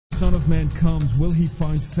Son of Man comes, will he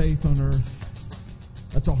find faith on earth?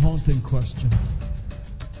 That's a haunting question.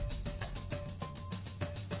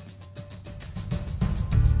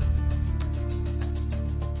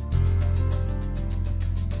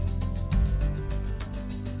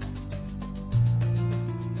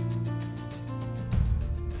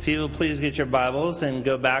 If you will please get your Bibles and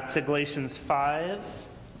go back to Galatians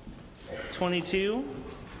 5:22.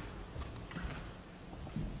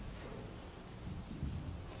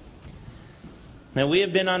 Now, we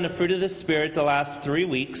have been on the fruit of the Spirit the last 3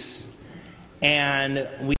 weeks, and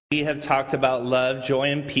we have talked about love,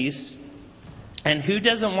 joy, and peace. And who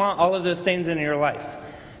doesn't want all of those things in your life?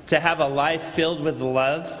 To have a life filled with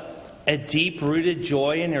love, a deep-rooted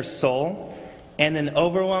joy in your soul, and an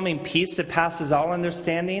overwhelming peace that passes all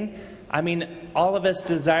understanding. I mean, all of us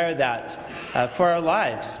desire that for our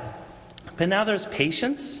lives. But now there's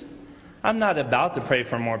patience. I'm not about to pray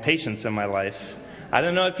for more patience in my life. I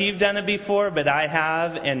don't know if you've done it before, but I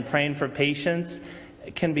have, and praying for patience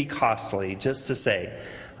can be costly, just to say.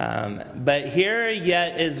 But here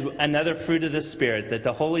yet is another fruit of the Spirit, that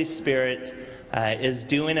the Holy Spirit is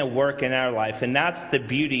doing a work in our life. And that's the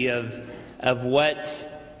beauty of what...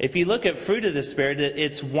 If you look at fruit of the Spirit,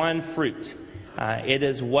 it's one fruit. It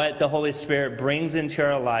is what the Holy Spirit brings into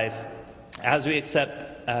our life as we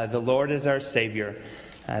accept the Lord as our Savior.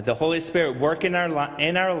 The Holy Spirit work in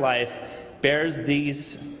our life bears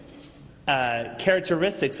these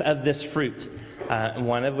characteristics of this fruit,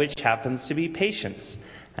 one of which happens to be patience.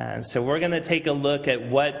 So we're going to take a look at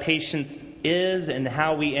what patience is and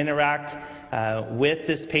how we interact with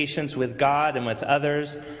this patience with God and with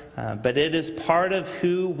others. But it is part of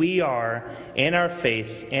who we are in our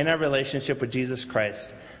faith, in our relationship with Jesus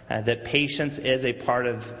Christ, that patience is a part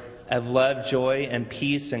of love, joy, and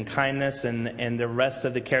peace and kindness and the rest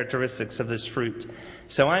of the characteristics of this fruit.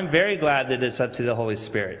 So I'm very glad that it's up to the Holy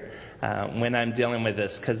Spirit when I'm dealing with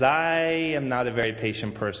this, because I am not a very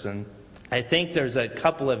patient person. I think there's a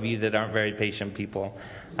couple of you that aren't very patient people,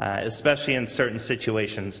 especially in certain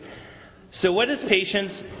situations. So what is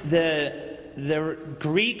patience? The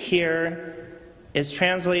Greek here is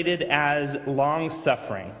translated as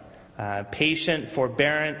long-suffering, patient,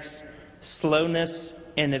 forbearance, slowness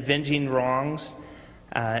in avenging wrongs,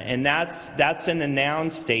 and that's in a noun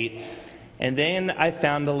state. And then I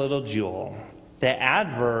found a little jewel. The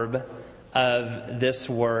adverb of this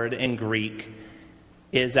word in Greek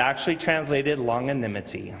is actually translated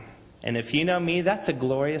longanimity. And if you know me, that's a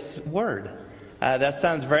glorious word. That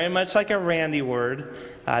sounds very much like a Randy word.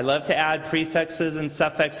 I love to add prefixes and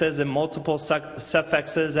suffixes and multiple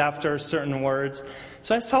suffixes after certain words.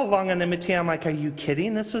 So I saw longanimity. I'm like, are you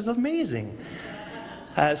kidding? This is amazing.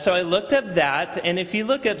 So I looked up that, and if you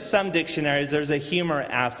look up some dictionaries, there's a humor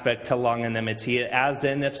aspect to longanimity, as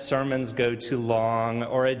in if sermons go too long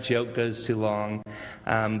or a joke goes too long.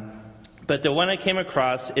 But the one I came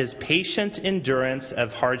across is patient endurance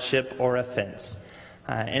of hardship or offense.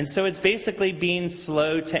 And so it's basically being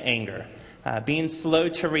slow to anger, being slow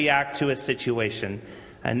to react to a situation.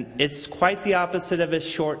 And it's quite the opposite of a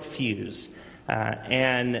short fuse.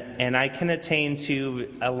 And I can attain to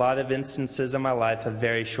a lot of instances in my life of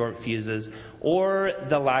very short fuses, or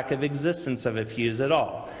the lack of existence of a fuse at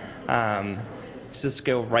all. Let's just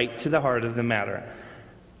go right to the heart of the matter.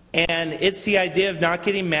 And it's the idea of not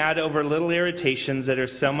getting mad over little irritations that are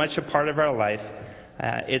so much a part of our life.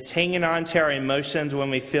 It's hanging on to our emotions when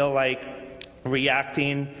we feel like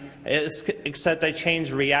reacting, except I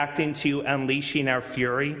changed reacting to unleashing our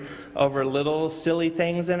fury over little silly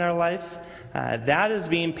things in our life. That is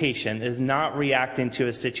being patient, is not reacting to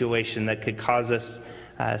a situation that could cause us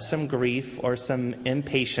some grief or some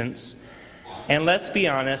impatience. And let's be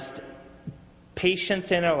honest,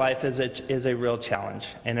 patience in our life is a real challenge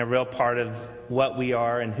and a real part of what we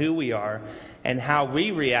are and who we are and how we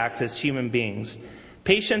react as human beings.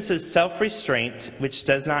 Patience is self-restraint, which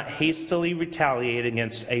does not hastily retaliate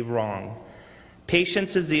against a wrong.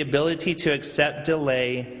 Patience is the ability to accept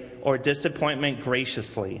delay or disappointment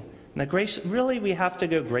graciously. Now, really, we have to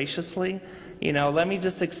go graciously? Let me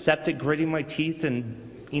just accept it, gritting my teeth and,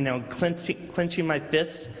 clenching my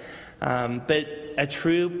fists. But a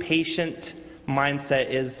true patient mindset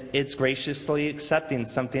is it's graciously accepting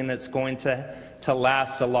something that's going to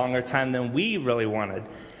last a longer time than we really wanted.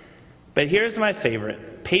 But here's my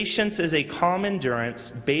favorite. Patience is a calm endurance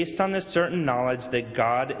based on the certain knowledge that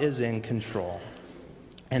God is in control.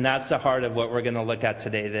 And that's the heart of what we're going to look at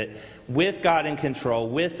today, that with God in control,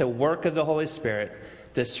 with the work of the Holy Spirit,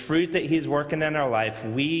 this fruit that He's working in our life,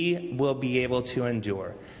 we will be able to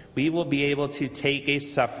endure. We will be able to take a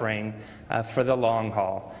suffering for the long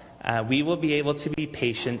haul. We will be able to be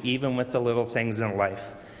patient even with the little things in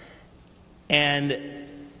life. And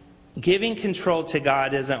giving control to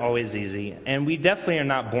God isn't always easy, and we definitely are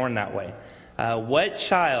not born that way. What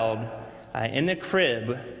child in a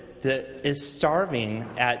crib that is starving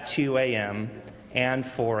at 2 a.m. and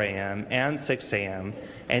 4 a.m. and 6 a.m.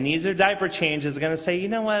 and needs their diaper change is going to say, you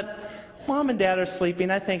know what, Mom and Dad are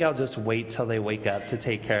sleeping, I think I'll just wait till they wake up to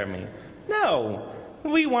take care of me. No,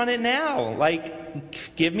 we want it now.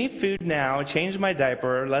 Like, give me food now, change my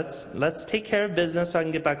diaper, let's take care of business so I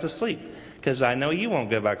can get back to sleep, because I know you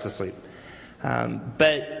won't go back to sleep.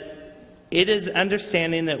 But it is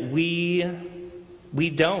understanding that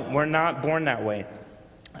we're not born that way.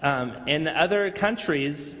 In other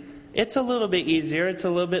countries, it's a little bit easier. It's a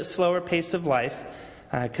little bit slower pace of life,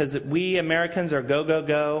 because we Americans are go, go,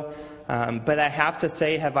 go. But I have to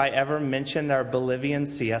say, have I ever mentioned our Bolivian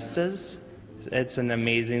siestas? It's an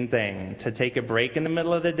amazing thing to take a break in the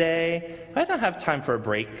middle of the day. I don't have time for a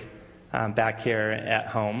break back here at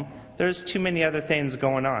home. There's too many other things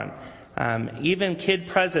going on. Even Kid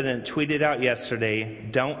President tweeted out yesterday,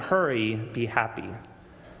 "Don't hurry, be happy."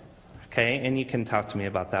 Okay, and you can talk to me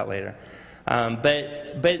about that later.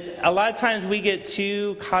 But a lot of times we get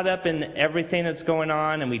too caught up in everything that's going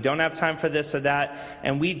on, and we don't have time for this or that,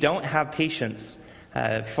 and we don't have patience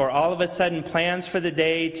for all of a sudden plans for the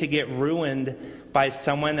day to get ruined by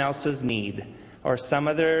someone else's need or some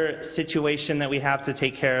other situation that we have to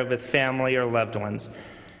take care of with family or loved ones.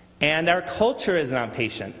 And our culture is not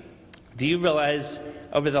patient. Do you realize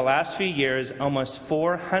over the last few years, almost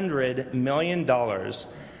 $400 million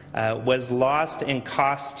was lost in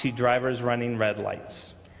costs to drivers running red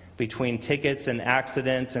lights, between tickets and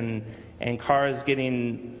accidents and cars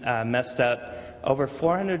getting messed up. Over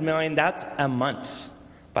 $400 million, that's a month,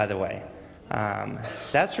 by the way.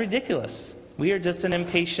 That's ridiculous. We are just an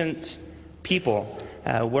impatient people.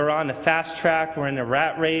 We're on a fast track. We're in a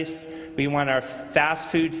rat race. We want our fast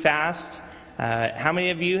food fast. How many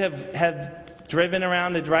of you have driven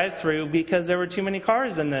around a drive-through because there were too many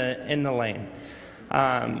cars in the lane?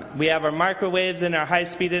 We have our microwaves and our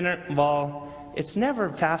high-speed internet. Well, it's never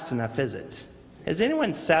fast enough, is it? Is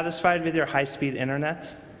anyone satisfied with your high-speed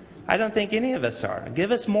internet? I don't think any of us are.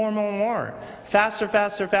 Give us more, more, more. Faster,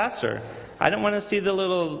 faster, faster. I don't want to see the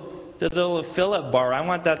little fill-up bar. I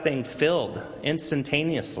want that thing filled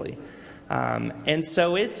instantaneously. And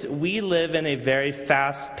so we live in a very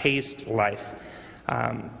fast-paced life.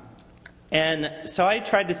 And so I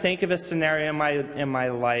tried to think of a scenario in my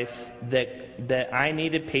life that I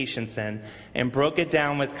needed patience in, and broke it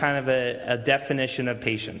down with kind of a definition of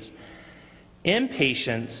patience.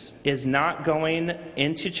 Impatience is not going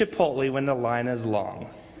into Chipotle when the line is long.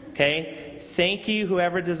 Okay? Thank you,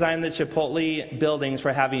 whoever designed the Chipotle buildings,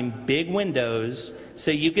 for having big windows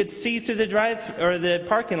so you could see through the drive or the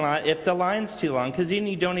parking lot if the line's too long, because then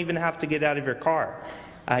you don't even have to get out of your car.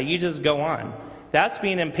 You just go on. That's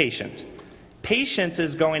being impatient. Patience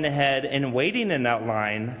is going ahead and waiting in that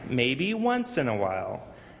line maybe once in a while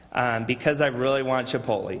because I really want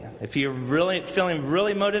Chipotle. If you're really feeling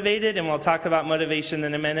really motivated, and we'll talk about motivation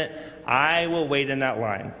in a minute, I will wait in that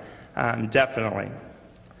line, definitely.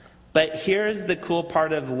 But here's the cool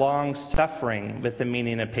part of long suffering with the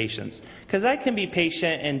meaning of patience. Because I can be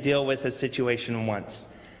patient and deal with a situation once.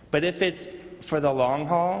 But if it's for the long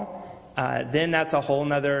haul, then that's a whole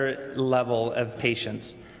nother level of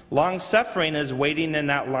patience. Long suffering is waiting in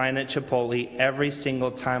that line at Chipotle every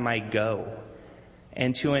single time I go,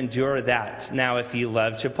 and to endure that. Now, if you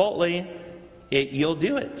love Chipotle, you'll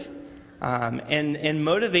do it. And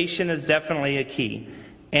motivation is definitely a key.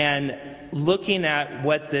 And looking at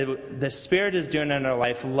what the Spirit is doing in our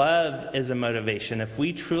life, love is a motivation. If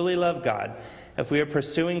we truly love God, if we are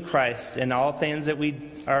pursuing Christ in all things that we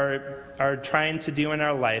are trying to do in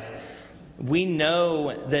our life, we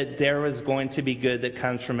know that there is going to be good that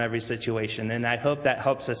comes from every situation, and I hope that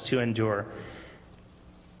helps us to endure.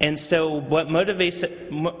 And so what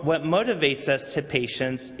motivates us to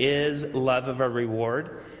patience is love of a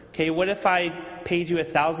reward. Okay, what if I paid you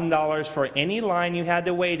 $1,000 for any line you had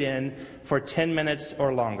to wait in for 10 minutes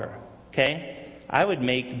or longer? Okay, I would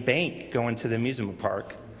make bank going to the amusement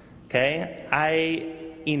park. Okay,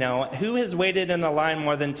 who has waited in a line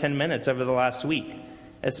more than 10 minutes over the last week?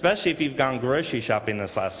 Especially if you've gone grocery shopping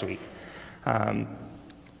this last week.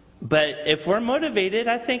 But if we're motivated,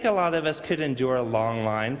 I think a lot of us could endure a long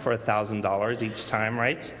line for $1,000 each time,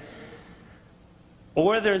 right?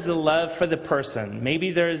 Or there's a love for the person.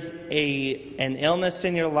 Maybe there's an illness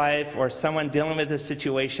in your life, or someone dealing with a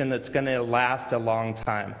situation that's going to last a long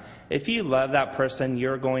time. If you love that person,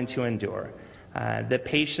 you're going to endure. The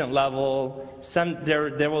patient level,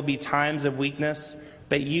 there will be times of weakness,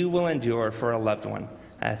 but you will endure for a loved one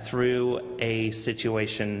through a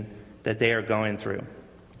situation that they are going through.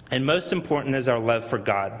 And most important is our love for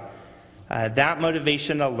God. That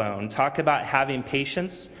motivation alone, talk about having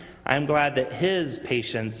patience. I'm glad that his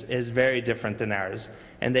patience is very different than ours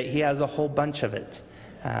and that he has a whole bunch of it,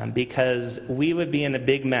 because we would be in a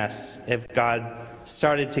big mess if God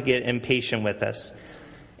started to get impatient with us.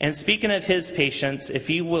 And speaking of his patience, if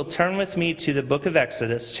you will turn with me to the book of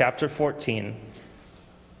Exodus, chapter 14.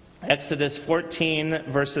 Exodus 14,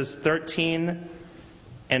 verses 13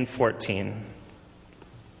 and 14.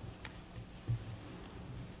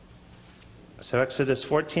 So Exodus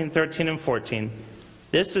 14, 13, and 14.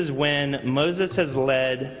 This is when Moses has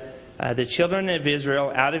led the children of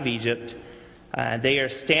Israel out of Egypt. They are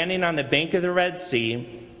standing on the bank of the Red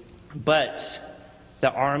Sea, but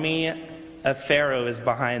the army of Pharaoh is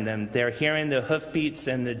behind them. They're hearing the hoofbeats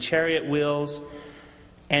and the chariot wheels,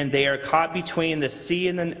 and they are caught between the sea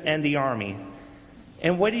and the army.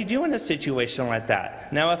 And what do you do in a situation like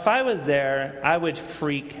that? Now, if I was there, I would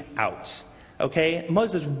freak out. Okay,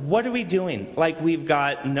 Moses, what are we doing? Like, we've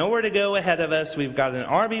got nowhere to go ahead of us. We've got an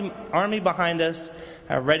army behind us,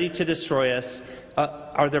 ready to destroy us.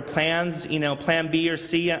 Are there plans, plan B or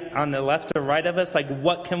C on the left or right of us? Like,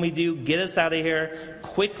 what can we do? Get us out of here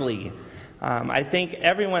quickly. I think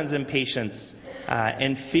everyone's impatience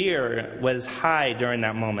and fear was high during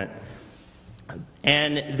that moment.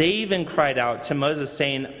 And they even cried out to Moses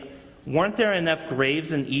saying, "Weren't there enough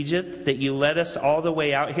graves in Egypt that you led us all the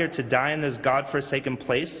way out here to die in this God-forsaken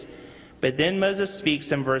place?" But then Moses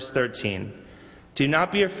speaks in verse 13. "Do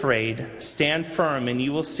not be afraid. Stand firm, and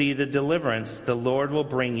you will see the deliverance the Lord will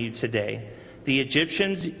bring you today. The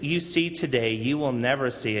Egyptians you see today, you will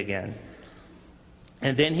never see again."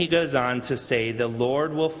 And then he goes on to say, "The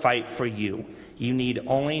Lord will fight for you. You need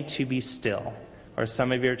only to be still." Or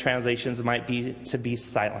some of your translations might be to be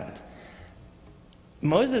silent.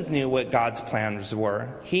 Moses knew what God's plans were.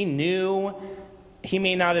 He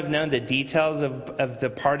may not have known the details of the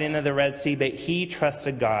parting of the Red Sea, but he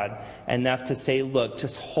trusted God enough to say, look,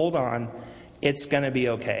 just hold on. It's going to be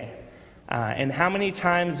okay. And how many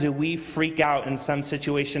times do we freak out in some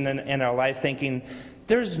situation in our life thinking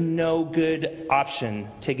there's no good option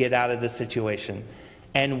to get out of the situation?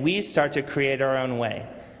 And we start to create our own way.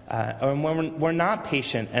 Or when we're not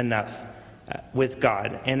patient enough with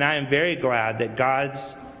God. And I am very glad that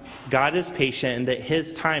God is patient and that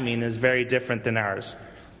his timing is very different than ours.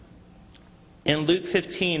 In Luke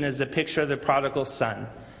 15 is a picture of the prodigal son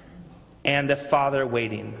and the father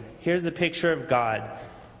waiting. Here's a picture of God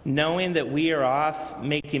knowing that we are off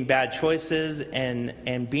making bad choices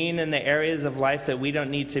and being in the areas of life that we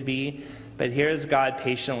don't need to be. But here's God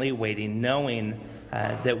patiently waiting, knowing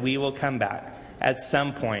that we will come back at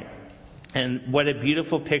some point. And what a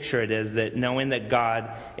beautiful picture it is, that knowing that God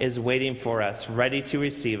is waiting for us, ready to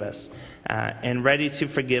receive us, and ready to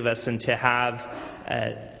forgive us and to have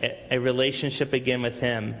a relationship again with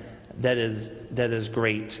him that is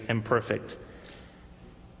great and perfect.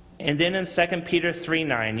 And then in 2 Peter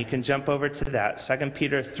 3:9, you can jump over to that. 2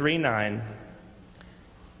 Peter 3:9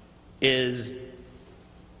 is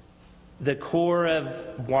the core of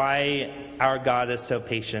why our God is so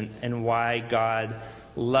patient and why God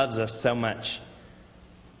loves us so much.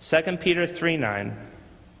 2 Peter 3:9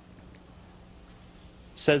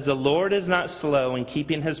 says, "The Lord is not slow in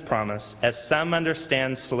keeping his promise, as some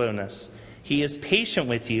understand slowness. He is patient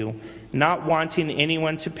with you, not wanting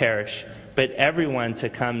anyone to perish, but everyone to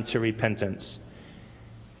come to repentance."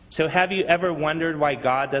 So have you ever wondered why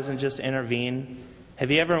God doesn't just intervene?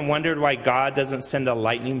 Have you ever wondered why God doesn't send a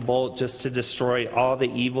lightning bolt just to destroy all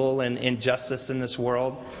the evil and injustice in this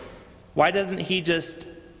world? Why doesn't he just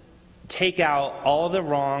take out all the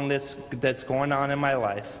wrong that's going on in my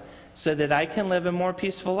life so that I can live a more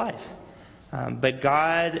peaceful life? But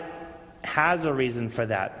God has a reason for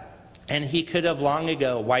that. And he could have long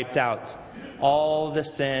ago wiped out all the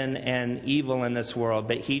sin and evil in this world,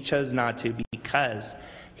 but he chose not to because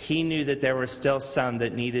he knew that there were still some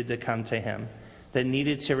that needed to come to him, that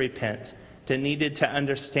needed to repent, that needed to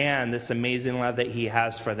understand this amazing love that he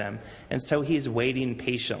has for them. And so he's waiting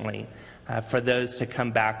patiently for those to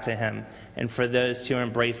come back to him and for those to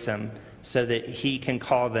embrace him so that he can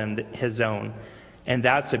call them his own. And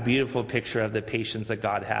that's a beautiful picture of the patience that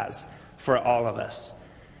God has for all of us.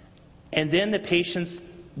 And then the patience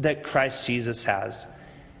that Christ Jesus has.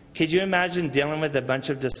 Could you imagine dealing with a bunch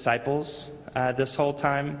of disciples this whole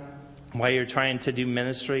time while you're trying to do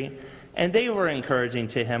ministry? And they were encouraging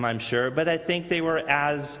to him, I'm sure, but I think they were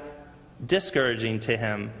as discouraging to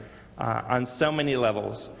him on so many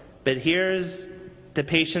levels. But here's the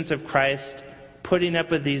patience of Christ putting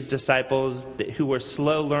up with these disciples who were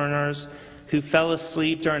slow learners, who fell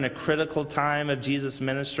asleep during a critical time of Jesus'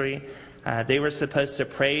 ministry. They were supposed to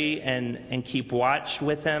pray and keep watch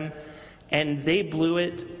with him, and they blew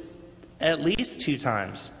it at least 2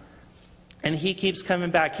 times. And he keeps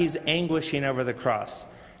coming back. He's anguishing over the cross.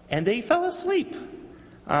 And they fell asleep.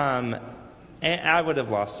 And I would have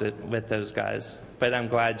lost it with those guys, but I'm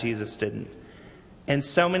glad Jesus didn't. And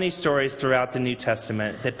so many stories throughout the New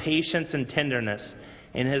Testament, the patience and tenderness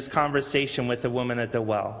in his conversation with the woman at the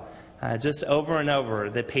well. Just over and over,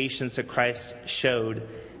 the patience that Christ showed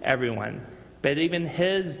everyone. But even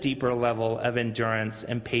his deeper level of endurance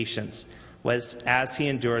and patience was as he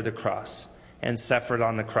endured the cross and suffered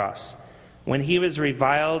on the cross. When he was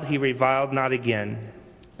reviled, he reviled not again.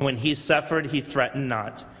 When he suffered, he threatened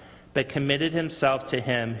not, but committed himself to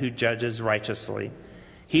him who judges righteously.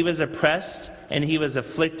 He was oppressed and he was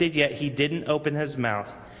afflicted, yet he didn't open his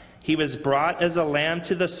mouth. He was brought as a lamb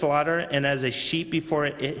to the slaughter, and as a sheep before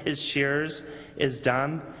his shearers is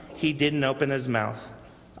dumb, he didn't open his mouth.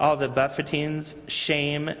 All the buffetings,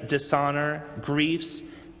 shame, dishonor, griefs,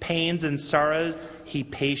 pains, and sorrows he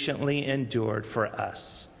patiently endured for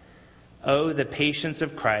us. Oh, the patience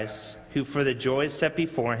of Christ, who for the joy set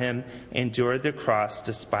before him endured the cross,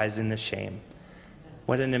 despising the shame.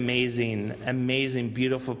 What an amazing, amazing,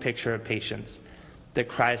 beautiful picture of patience that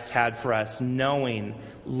Christ had for us, knowing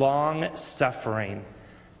long suffering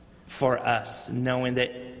for us, knowing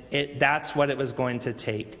that that's what it was going to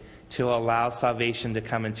take to allow salvation to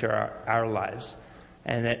come into our lives,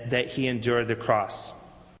 and that he endured the cross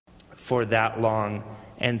for that long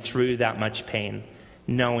and through that much pain,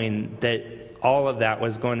 knowing that all of that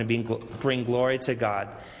was going to bring glory to God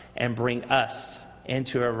and bring us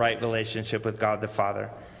into a right relationship with God the Father.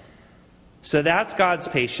 So that's God's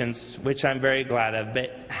patience, which I'm very glad of.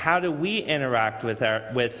 But how do we interact with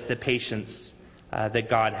the patience that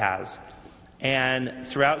God has? And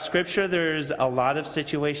throughout Scripture, there's a lot of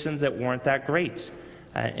situations that weren't that great.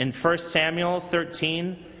 In 1 Samuel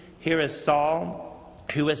 13, here is Saul,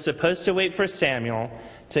 who was supposed to wait for Samuel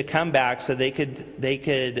to come back so they could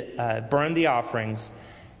burn the offerings.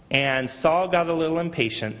 And Saul got a little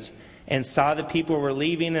impatient and saw the people were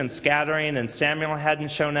leaving and scattering, and Samuel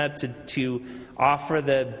hadn't shown up to offer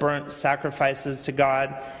the burnt sacrifices to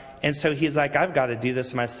God. And so he's like, I've got to do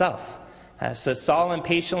this myself. So Saul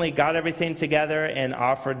impatiently got everything together and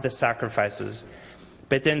offered the sacrifices.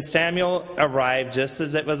 But then Samuel arrived just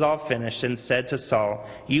as it was all finished and said to Saul,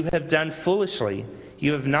 "You have done foolishly.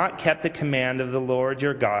 You have not kept the command of the Lord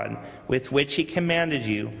your God, with which he commanded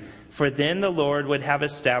you. For then the Lord would have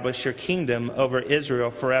established your kingdom over Israel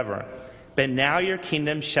forever. But now your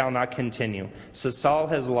kingdom shall not continue." So Saul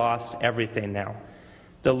has lost everything now.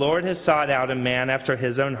 "The Lord has sought out a man after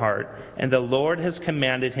his own heart, and the Lord has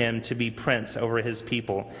commanded him to be prince over his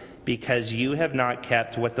people, because you have not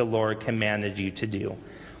kept what the Lord commanded you to do."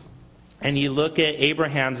 And you look at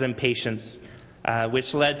Abraham's impatience,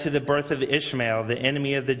 which led to the birth of Ishmael, the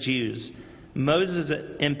enemy of the Jews. Moses'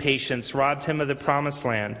 impatience robbed him of the promised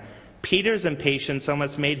land. Peter's impatience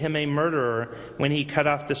almost made him a murderer when he cut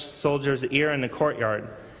off the soldier's ear in the courtyard.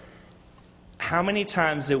 How many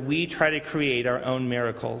times do we try to create our own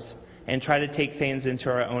miracles and try to take things into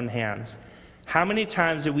our own hands? How many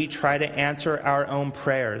times do we try to answer our own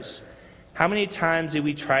prayers? How many times do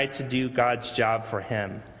we try to do God's job for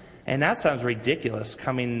him? And that sounds ridiculous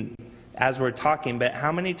coming as we're talking, but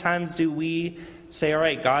how many times do we say, all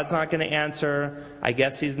right, God's not going to answer. I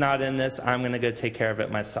guess he's not in this. I'm going to go take care of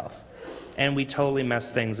it myself. And we totally mess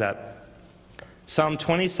things up. Psalm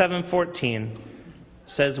 27:14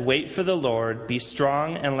 says, "Wait for the Lord, be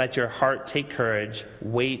strong and let your heart take courage.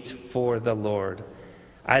 Wait for the Lord."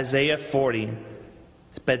 Isaiah 40,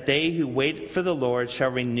 "But they who wait for the Lord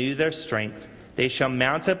shall renew their strength. They shall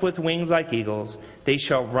mount up with wings like eagles. They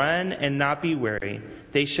shall run and not be weary.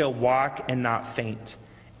 They shall walk and not faint."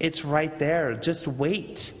 It's right there. Just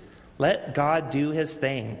wait. Let God do his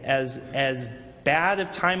thing. As bad of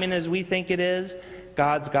timing as we think it is,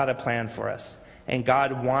 God's got a plan for us. And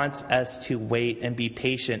God wants us to wait and be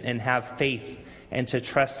patient and have faith and to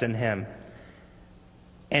trust in him.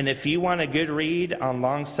 And if you want a good read on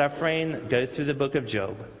long suffering, go through the book of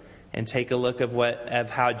Job and take a look of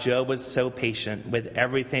how Job was so patient with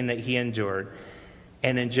everything that he endured.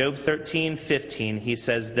 And in Job 13:15, he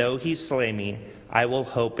says, "Though he slay me, I will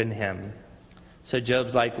hope in him." So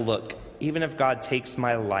Job's like, look, even if God takes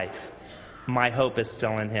my life, my hope is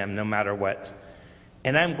still in him no matter what.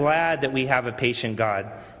 And I'm glad that we have a patient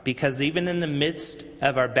God, because even in the midst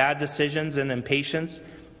of our bad decisions and impatience,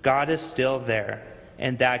 God is still there.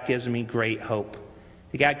 And that gives me great hope.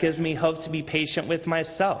 That gives me hope to be patient with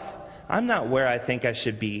myself. I'm not where I think I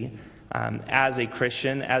should be. as a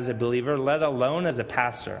Christian, as a believer, let alone as a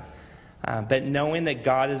pastor. But knowing that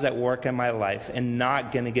God is at work in my life and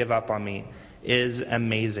not going to give up on me is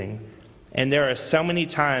amazing. And there are so many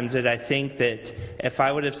times that I think that if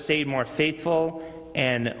I would have stayed more faithful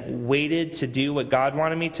and waited to do what God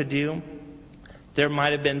wanted me to do, there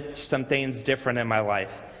might have been some things different in my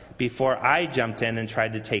life before I jumped in and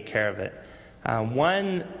tried to take care of it.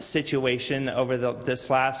 One situation over this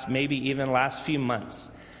last few months,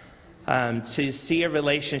 to see a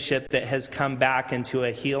relationship that has come back into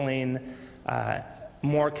a healing,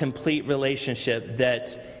 more complete relationship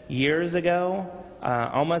that years ago,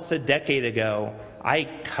 almost a decade ago, I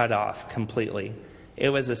cut off completely. It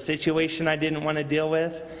was a situation I didn't want to deal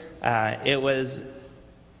with. It was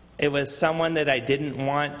someone that I didn't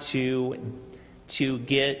want to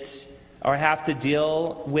get or have to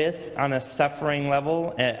deal with on a suffering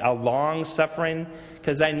level, a long suffering,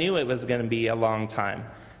 because I knew it was going to be a long time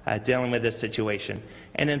dealing with this situation.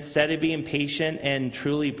 And instead of being patient and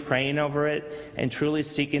truly praying over it and truly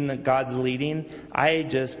seeking God's leading, I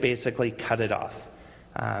just basically cut it off.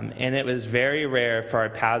 And it was very rare for our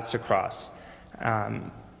paths to cross.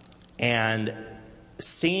 And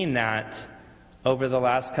seeing that over the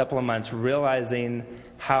last couple of months, realizing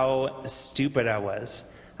how stupid I was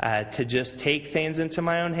to just take things into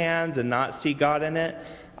my own hands and not see God in it,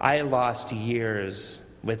 I lost years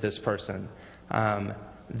with this person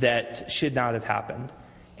that should not have happened.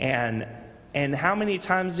 And how many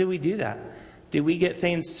times do we do that? Do we get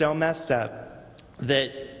things so messed up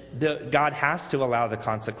that God has to allow the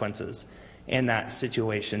consequences in that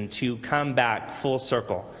situation to come back full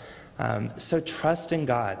circle? So trust in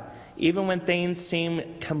God. Even when things seem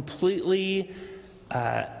completely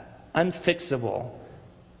unfixable,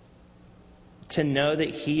 to know that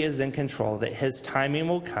He is in control, that His timing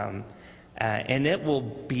will come, and it will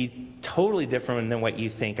be totally different than what you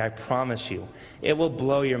think, I promise you. It will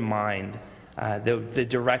blow your mind, the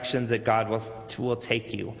directions that God will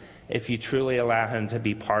take you if you truly allow Him to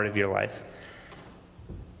be part of your life.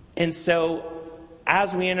 And so,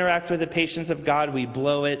 as we interact with the patience of God, we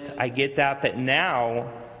blow it, I get that, but now,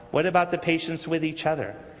 what about the patience with each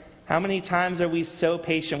other? How many times are we so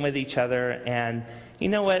patient with each other? And you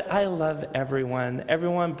know what? I love everyone.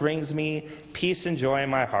 Everyone brings me peace and joy in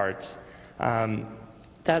my heart.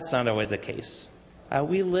 That's not always the case.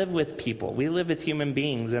 We live with people. We live with human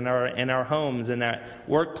beings in our homes, in our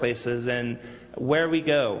workplaces, and where we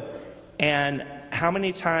go. And how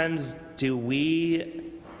many times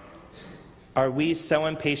are we so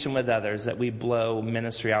impatient with others that we blow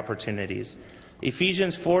ministry opportunities?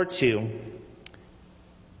 Ephesians 4:2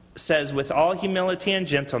 says, with all humility and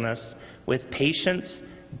gentleness, with patience,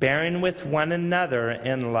 bearing with one another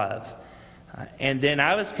in love. And then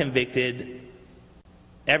I was convicted.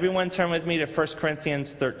 Everyone turn with me to 1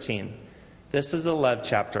 Corinthians 13. This is a love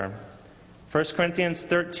chapter. 1 Corinthians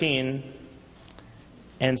 13,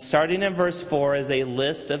 and starting in verse 4 is a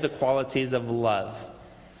list of the qualities of love.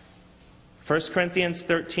 1 Corinthians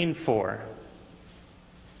 13:4.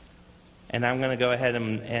 And I'm going to go ahead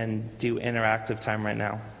and do interactive time right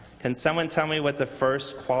now. Can someone tell me what the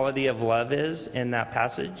first quality of love is in that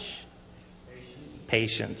passage?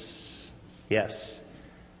 Patience. Yes.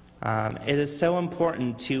 It is so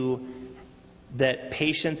important that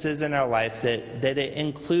patience is in our life, that it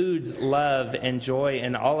includes love and joy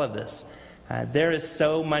in all of this. There is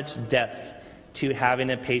so much depth to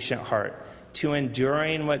having a patient heart, to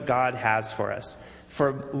enduring what God has for us,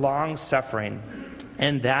 for long suffering,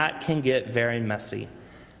 and that can get very messy.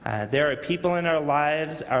 There are people in our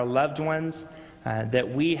lives, our loved ones, that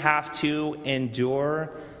we have to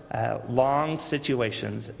endure long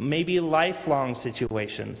situations, maybe lifelong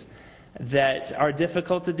situations that are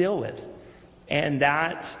difficult to deal with. And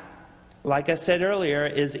that, like I said earlier,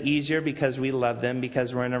 is easier because we love them,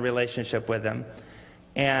 because we're in a relationship with them.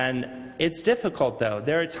 And it's difficult, though.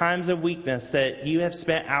 There are times of weakness that you have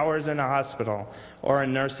spent hours in a hospital or a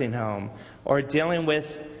nursing home or dealing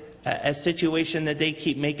with a situation that they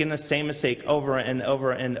keep making the same mistake over and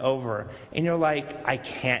over and over. And you're like, I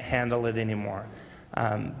can't handle it anymore.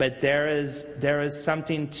 But there is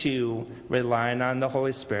something to relying on the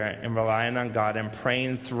Holy Spirit and relying on God and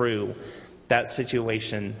praying through that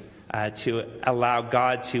situation to allow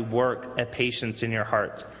God to work a patience in your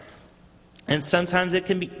heart. And sometimes it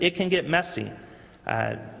can get messy.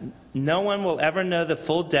 No one will ever know the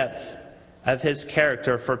full depth of His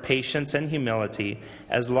character for patience and humility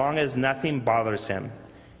as long as nothing bothers Him.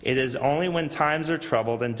 It is only when times are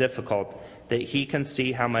troubled and difficult that He can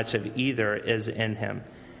see how much of either is in Him.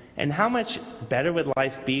 And how much better would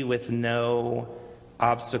life be with no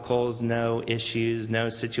obstacles, no issues, no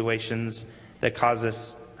situations that cause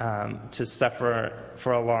us to suffer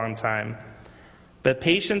for a long time. But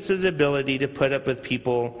patience is the ability to put up with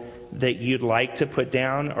people that you'd like to put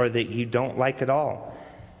down or that you don't like at all.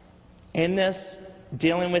 In this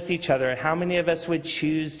dealing with each other, how many of us would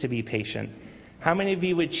choose to be patient? How many of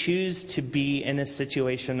you would choose to be in a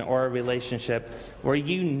situation or a relationship where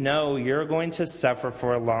you know you're going to suffer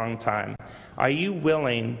for a long time? Are you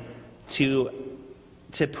willing to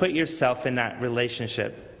put yourself in that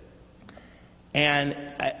relationship? And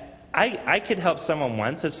I could help someone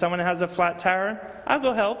once. If someone has a flat tire, I'll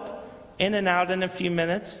go help, in and out in a few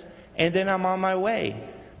minutes, and then I'm on my way.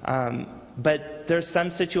 But there's some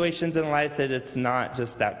situations in life that it's not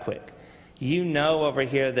just that quick. You know over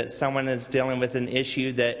here that someone is dealing with an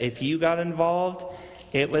issue that if you got involved,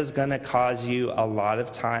 it was going to cause you a lot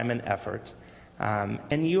of time and effort.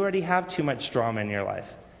 And you already have too much drama in your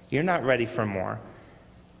life. You're not ready for more.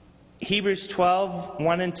 Hebrews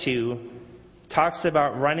 12:1-2 talks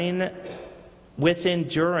about running with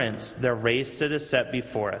endurance the race that is set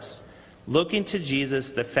before us, looking to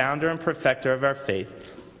Jesus, the founder and perfecter of our faith,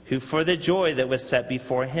 who for the joy that was set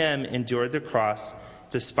before him endured the cross,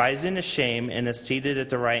 despising the shame, and is seated at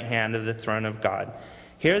the right hand of the throne of God.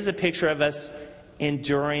 Here's a picture of us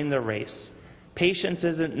enduring the race. Patience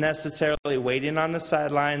isn't necessarily waiting on the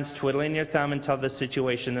sidelines, twiddling your thumb until the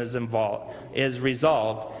situation is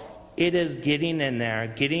resolved. It is getting in there,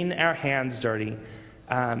 getting our hands dirty,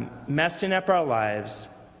 messing up our lives,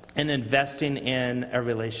 and investing in a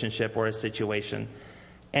relationship or a situation.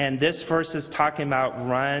 And this verse is talking about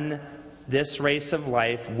run this race of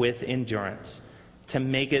life with endurance to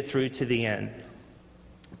make it through to the end.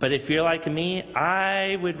 But if you're like me,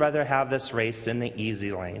 I would rather have this race in the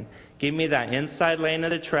easy lane. Give me that inside lane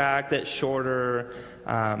of the track that's shorter.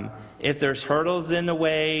 If there's hurdles in the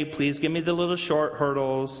way, please give me the little short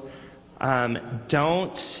hurdles.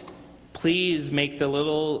 Don't please make the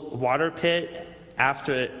little water pit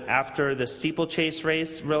after the steeplechase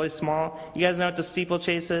race really small. You guys know what the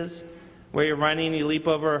steeplechase is? Where you're running, you leap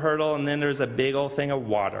over a hurdle, and then there's a big old thing of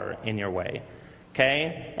water in your way.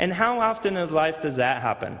 Okay? And how often in life does that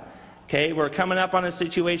happen? Okay, we're coming up on a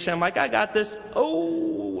situation, I'm like, I got this.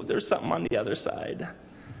 Oh, there's something on the other side.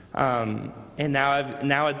 And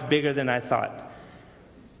now it's bigger than I thought.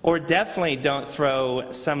 Or definitely don't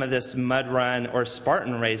throw some of this mud run or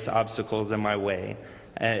Spartan race obstacles in my way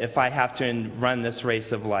if I have to run this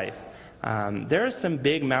race of life. There are some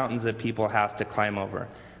big mountains that people have to climb over.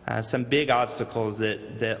 Some big obstacles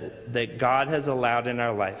that God has allowed in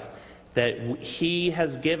our life, that he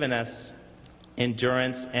has given us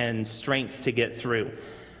endurance and strength to get through.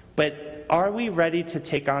 But are we ready to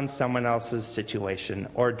take on someone else's situation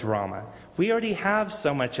or drama? We already have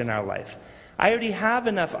so much in our life. I already have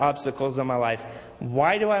enough obstacles in my life.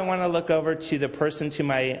 Why do I want to look over to the person to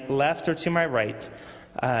my left or to my right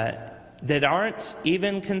that aren't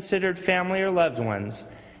even considered family or loved ones?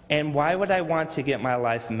 And why would I want to get my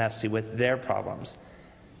life messy with their problems?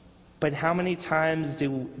 But how many times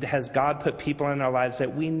has God put people in our lives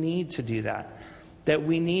that we need to do that? That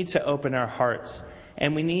we need to open our hearts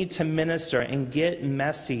and we need to minister and get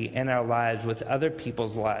messy in our lives with other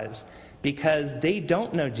people's lives because they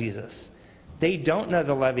don't know Jesus. They don't know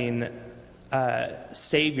the loving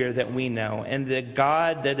Savior that we know and the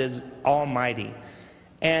God that is almighty.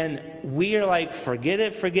 And we are like, forget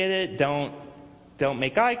it, don't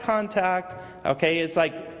make eye contact. Okay, it's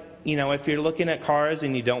like, you know, if you're looking at cars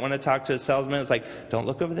and you don't want to talk to a salesman, it's like, don't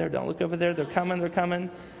look over there, they're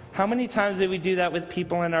coming. How many times did we do that with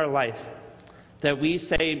people in our life? That we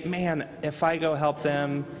say, man, if I go help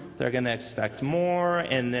them, they're going to expect more,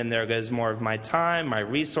 and then there goes more of my time, my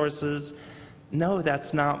resources. No,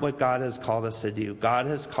 that's not what God has called us to do. God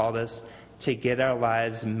has called us to get our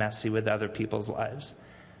lives messy with other people's lives.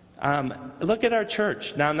 Look at our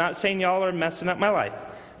church. Now, I'm not saying y'all are messing up my life,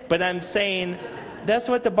 but I'm saying that's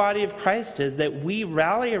what the body of Christ is, that we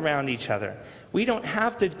rally around each other. We don't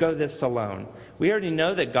have to go this alone. We already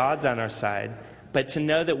know that God's on our side, but to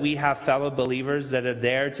know that we have fellow believers that are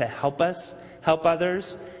there to help us, help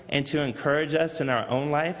others, and to encourage us in our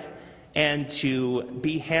own life, and to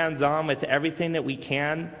be hands-on with everything that we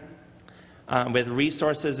can, with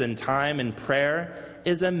resources and time and prayer,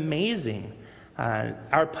 is amazing.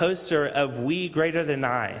 Our poster of "We Greater Than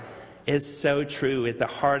I" is so true at the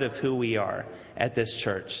heart of who we are at this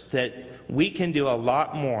church, that we can do a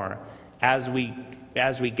lot more as we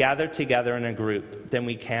gather together in a group than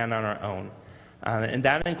we can on our own. And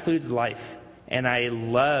that includes life. And I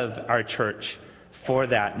love our church for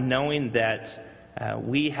that, knowing that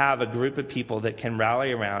we have a group of people that can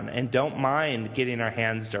rally around and don't mind getting our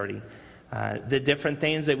hands dirty. The different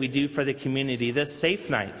things that we do for the community, the safe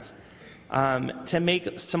nights. to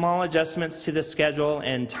make small adjustments to the schedule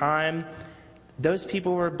and time. Those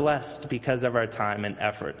people were blessed because of our time and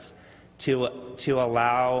efforts to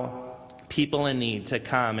allow people in need to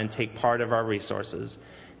come and take part of our resources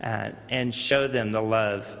and show them the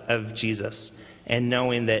love of Jesus, and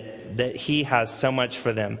knowing that he has so much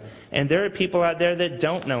for them. And there are people out there that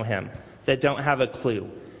don't know him, that don't have a clue.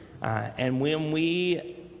 And when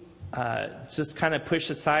we just kind of push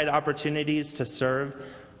aside opportunities to serve,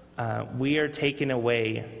 we are taking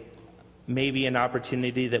away maybe an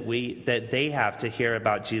opportunity that they have to hear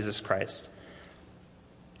about Jesus Christ.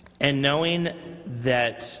 And knowing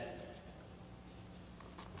that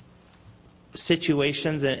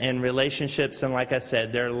situations and relationships, and like I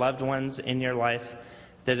said, there are loved ones in your life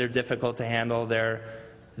that are difficult to handle. There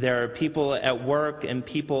are people at work and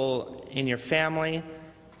people in your family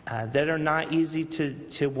that are not easy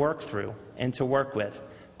to work through and to work with.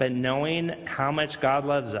 But knowing how much God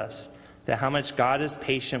loves us, that how much God is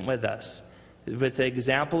patient with us, with the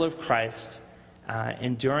example of Christ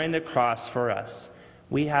enduring the cross for us,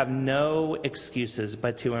 we have no excuses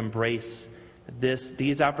but to embrace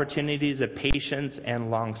these opportunities of patience and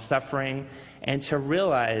long-suffering, and to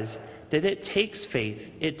realize that it takes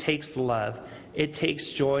faith, it takes love, it takes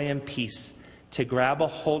joy and peace to grab a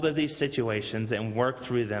hold of these situations and work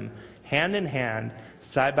through them hand in hand,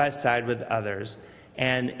 side by side with others,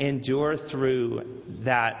 and endure through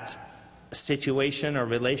that situation or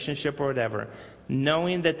relationship or whatever,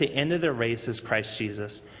 knowing that the end of the race is Christ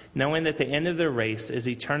Jesus, knowing that the end of the race is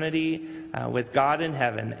eternity with God in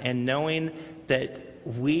heaven, and knowing that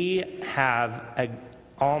we have an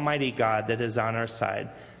almighty God that is on our side,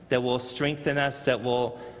 that will strengthen us, that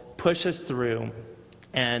will push us through,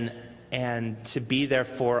 and to be there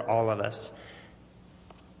for all of us.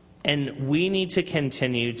 And we need to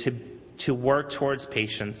continue to work towards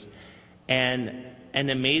patience. And an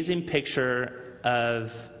amazing picture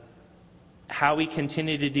of how we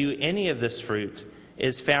continue to do any of this fruit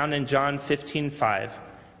is found in John 15:5.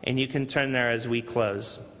 And you can turn there as we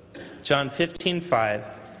close. John 15:5.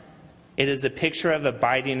 It is a picture of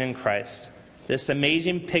abiding in Christ. This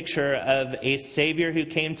amazing picture of a Savior who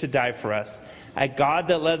came to die for us. A God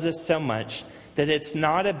that loves us so much that it's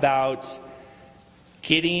not about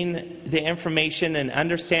getting the information and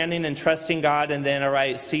understanding and trusting God and then, all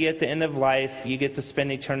right, see you at the end of life. You get to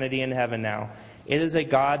spend eternity in heaven now. It is a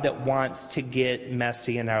God that wants to get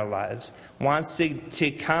messy in our lives, wants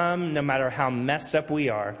to come no matter how messed up we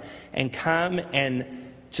are, and come and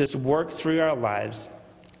just work through our lives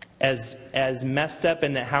as messed up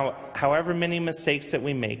and however many mistakes that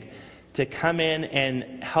we make, to come in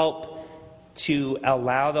and help to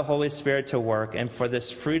allow the Holy Spirit to work, and for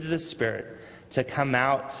this fruit of the Spirit to come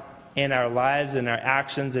out in our lives, in our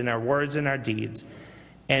actions, in our words, and our deeds.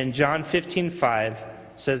 And John 15:5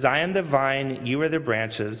 says, I am the vine, you are the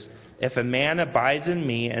branches. If a man abides in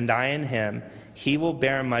me and I in him, he will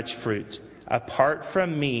bear much fruit. Apart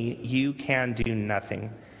from me, you can do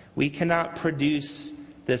nothing. We cannot produce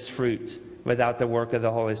this fruit without the work of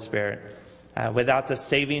the Holy Spirit, without the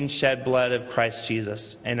saving shed blood of Christ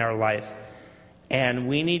Jesus in our life. And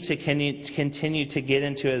we need to continue to get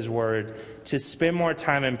into his word, to spend more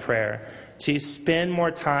time in prayer, to spend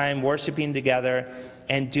more time worshiping together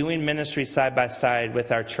and doing ministry side by side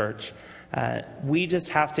with our church. We just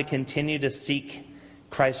have to continue to seek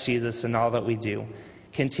Christ Jesus in all that we do.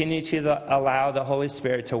 Continue to allow the Holy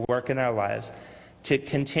Spirit to work in our lives, to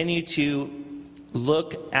continue to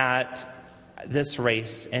look at this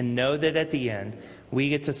race and know that at the end, we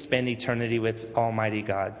get to spend eternity with Almighty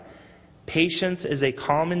God. Patience is a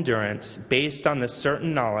calm endurance based on the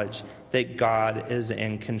certain knowledge that God is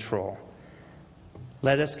in control.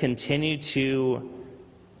 Let us continue to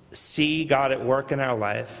see God at work in our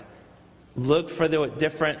life. Look for the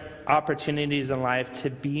different opportunities in life to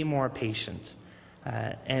be more patient,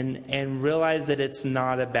 and realize that it's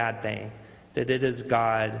not a bad thing, that it is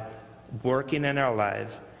God working in our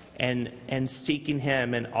life and seeking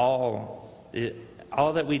him in all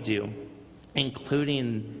that we do,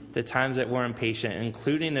 including the times that we're impatient,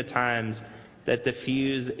 including the times that the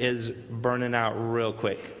fuse is burning out real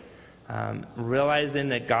quick. Realizing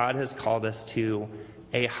that God has called us to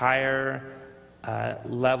a higher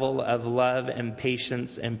level of love and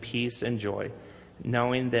patience and peace and joy,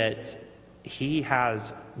 knowing that he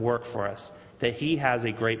has work for us, that he has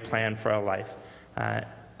a great plan for our life,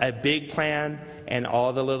 a big plan and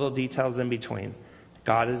all the little details in between.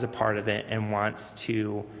 God is a part of it and wants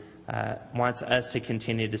us to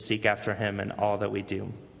continue to seek after him in all that we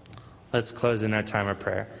do. Let's close in our time of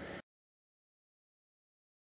prayer.